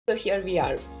So here we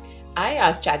are. I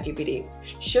asked Chat GPT,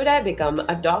 should I become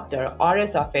a doctor or a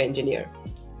software engineer?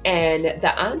 And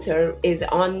the answer is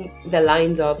on the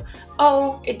lines of,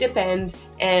 oh, it depends.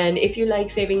 And if you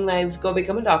like saving lives, go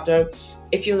become a doctor.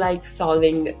 If you like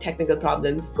solving technical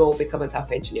problems, go become a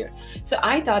software engineer. So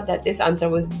I thought that this answer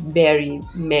was very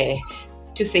meh,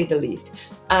 to say the least.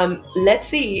 Let's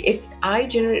see if I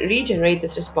regenerate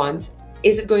this response.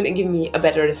 Is it going to give me a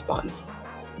better response?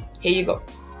 Here you go.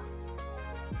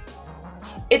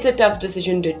 It's a tough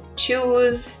decision to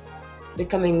choose.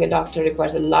 Becoming a doctor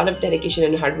requires a lot of dedication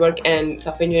and hard work, and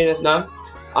software engineer does not.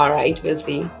 Alright, we'll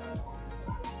see.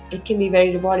 It can be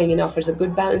very rewarding and offers a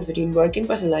good balance between work and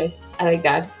personal life. I like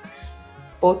that.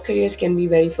 Both careers can be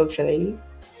very fulfilling.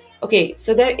 Okay,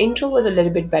 so their intro was a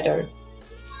little bit better,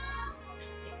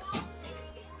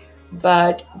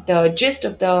 but the gist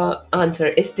of the answer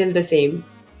is still the same.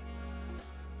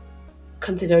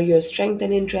 Consider your strengths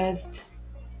and interests.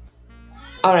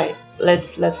 All right,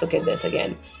 let's look at this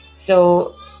again.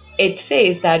 So it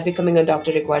says that becoming a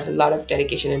doctor requires a lot of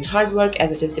dedication and hard work,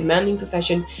 as it is a demanding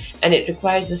profession and it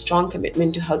requires a strong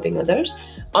commitment to helping others.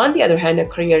 On the other hand, a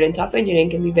career in software engineering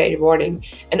can be very rewarding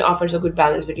and offers a good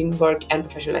balance between work and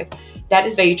professional life. That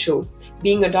is very true.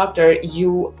 Being a doctor,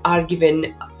 you are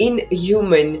given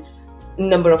inhuman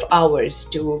number of hours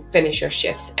to finish your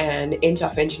shifts, and in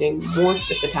software engineering, most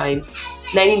of the times,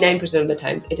 99% of the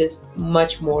times, it is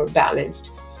much more balanced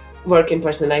work and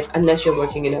personal life, unless you're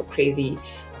working in a crazy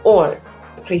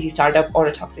startup or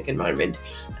a toxic environment.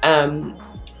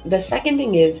 The second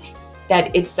thing is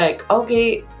that it's like,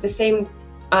 okay, the same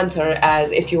answer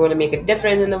as if you want to make a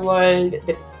difference in the world,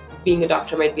 that being a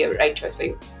doctor might be a right choice for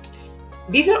you.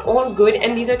 These are all good,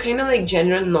 and these are kind of like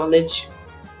general knowledge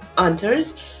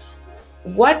answers.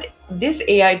 What this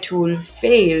AI tool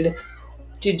failed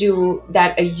to do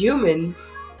that a human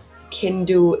can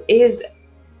do is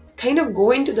kind of go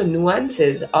into the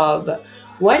nuances of,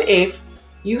 what if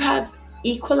you have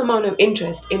equal amount of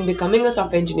interest in becoming a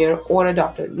software engineer or a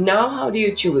doctor? Now how do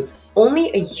you choose?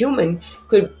 Only a human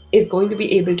is going to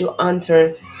be able to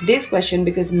answer this question,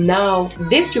 because now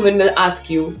this human will ask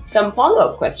you some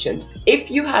follow-up questions.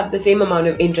 If you have the same amount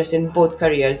of interest in both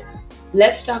careers,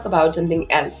 let's talk about something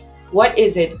else. What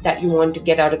is it that you want to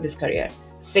get out of this career?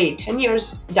 Say 10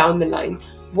 years down the line,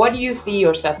 what do you see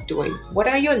yourself doing? What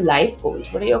are your life goals?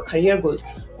 What are your career goals?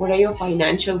 What are your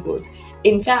financial goals?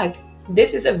 In fact,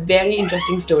 this is a very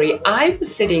interesting story. I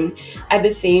was sitting at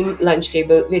the same lunch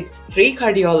table with 3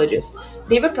 cardiologists.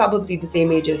 They were probably the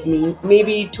same age as me,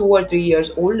 maybe 2 or 3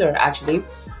 years older actually.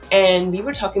 And we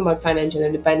were talking about financial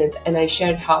independence, and I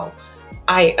shared how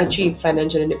I achieved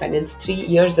financial independence 3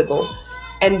 years ago.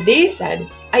 And they said,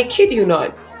 I kid you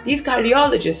not, these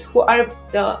cardiologists, who are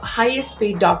the highest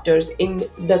paid doctors in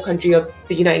the country of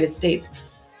the United States,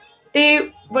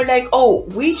 they were like, oh,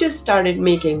 we just started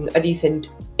making a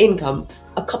decent income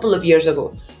a couple of years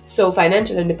ago. So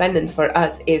financial independence for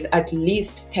us is at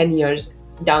least 10 years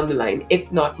down the line,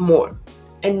 if not more.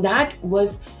 And that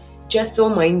was just so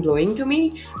mind-blowing to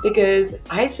me, because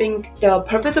I think the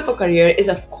purpose of a career is,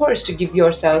 of course, to give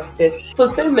yourself this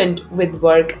fulfillment with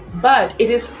work, but it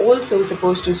is also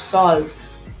supposed to solve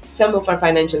some of our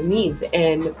financial needs.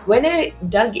 And when I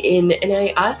dug in and I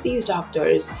asked these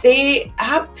doctors, they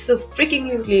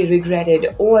absolutely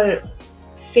regretted or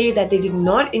say that they did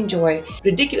not enjoy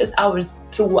ridiculous hours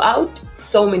throughout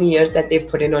so many years that they've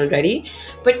put in already.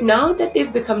 But now that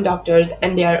they've become doctors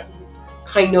and they are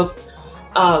kind of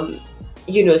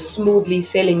smoothly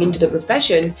sailing into the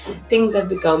profession, things have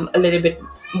become a little bit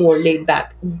more laid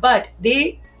back. But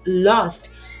they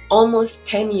lost almost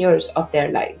 10 years of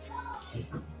their lives.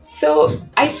 So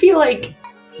I feel like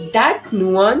that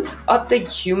nuance of the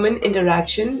human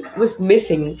interaction was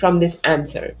missing from this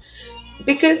answer,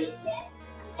 because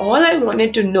all I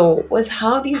wanted to know was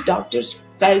how these doctors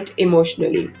felt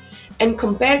emotionally. And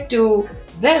compared to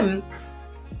them,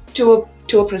 to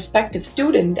a prospective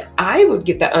student, I would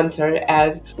give the answer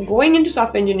as going into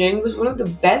software engineering was one of the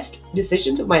best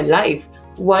decisions of my life.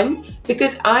 One,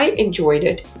 because I enjoyed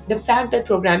it. The fact that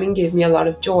programming gave me a lot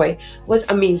of joy was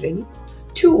amazing.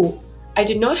 Two, I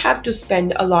did not have to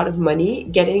spend a lot of money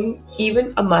getting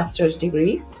even a master's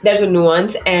degree. There's a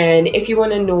nuance, and if you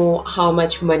want to know how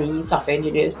much money software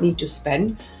engineers need to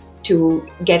spend to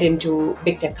get into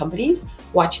big tech companies,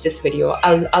 watch this video.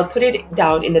 I'll put it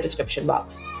down in the description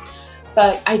box.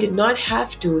 But I did not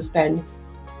have to spend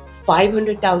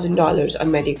 $500,000 on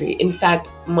my degree. In fact,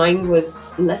 mine was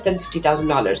less than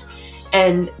 $50,000.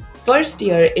 And first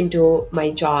year into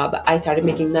my job, I started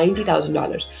making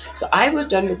 $90,000. So I was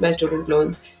done with my student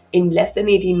loans in less than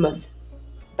 18 months.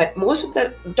 But most of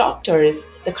the doctors,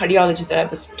 the cardiologists that I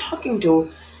was talking to,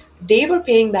 They were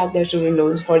paying back their student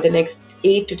loans for the next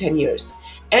 8 to 10 years.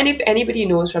 And if anybody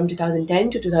knows, from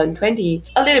 2010 to 2020,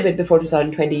 a little bit before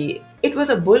 2020, it was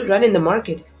a bull run in the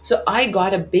market. So I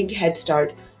got a big head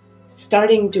start,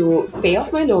 starting to pay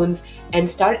off my loans and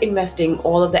start investing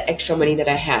all of the extra money that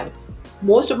I had.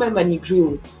 Most of my money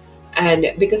grew.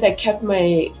 And because I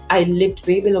lived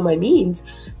way below my means,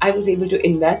 I was able to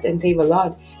invest and save a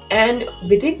lot. And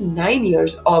within 9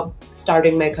 years of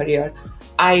starting my career,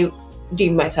 I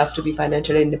deemed myself to be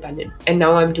financially independent. And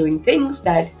now I'm doing things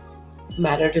that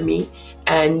matter to me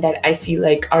and that I feel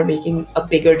like are making a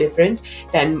bigger difference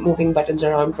than moving buttons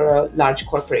around for a large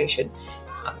corporation.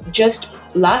 Just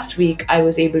last week, I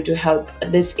was able to help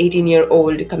this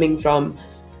 18-year-old coming from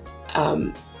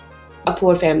um, a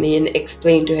poor family and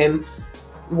explain to him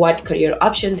what career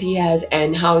options he has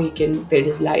and how he can build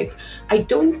his life. I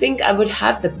don't think I would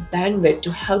have the bandwidth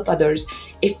to help others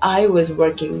if I was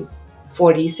working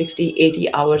 40, 60,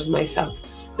 80 hours myself.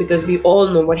 Because we all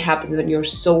know what happens when you're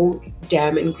so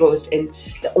damn engrossed in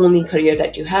the only career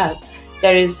that you have.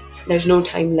 There's no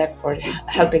time left for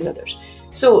helping others.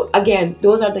 So again,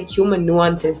 those are the human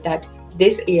nuances that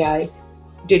this AI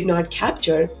did not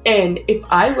capture. And if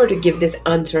I were to give this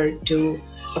answer to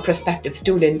a prospective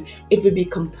student, it would be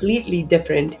completely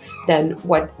different than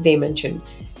what they mentioned.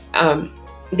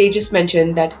 They just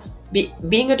mentioned that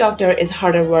being a doctor is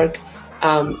harder work.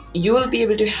 You will be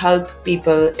able to help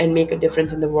people and make a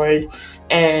difference in the world.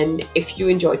 And if you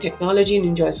enjoy technology and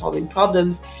enjoy solving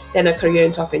problems, then a career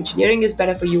in software engineering is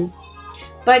better for you.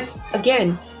 But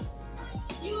again,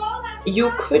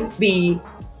 you could be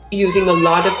using a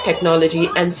lot of technology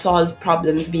and solve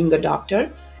problems being a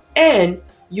doctor, and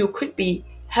you could be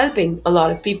helping a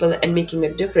lot of people and making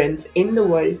a difference in the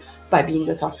world by being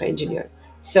a software engineer.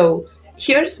 So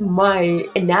here's my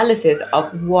analysis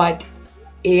of what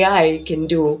AI can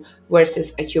do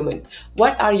versus a human.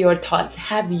 What are your thoughts?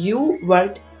 Have you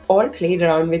worked or played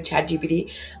around with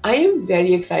ChatGPT? I am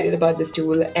very excited about this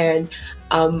tool, and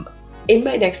um, in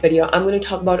my next video, I'm going to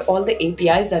talk about all the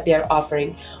APIs that they are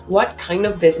offering, what kind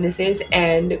of businesses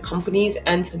and companies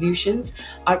and solutions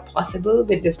are possible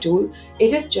with this tool.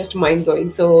 It is just mind blowing.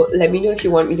 So let me know if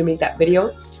you want me to make that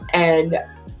video, and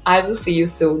I will see you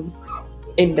soon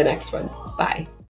in the next one. Bye.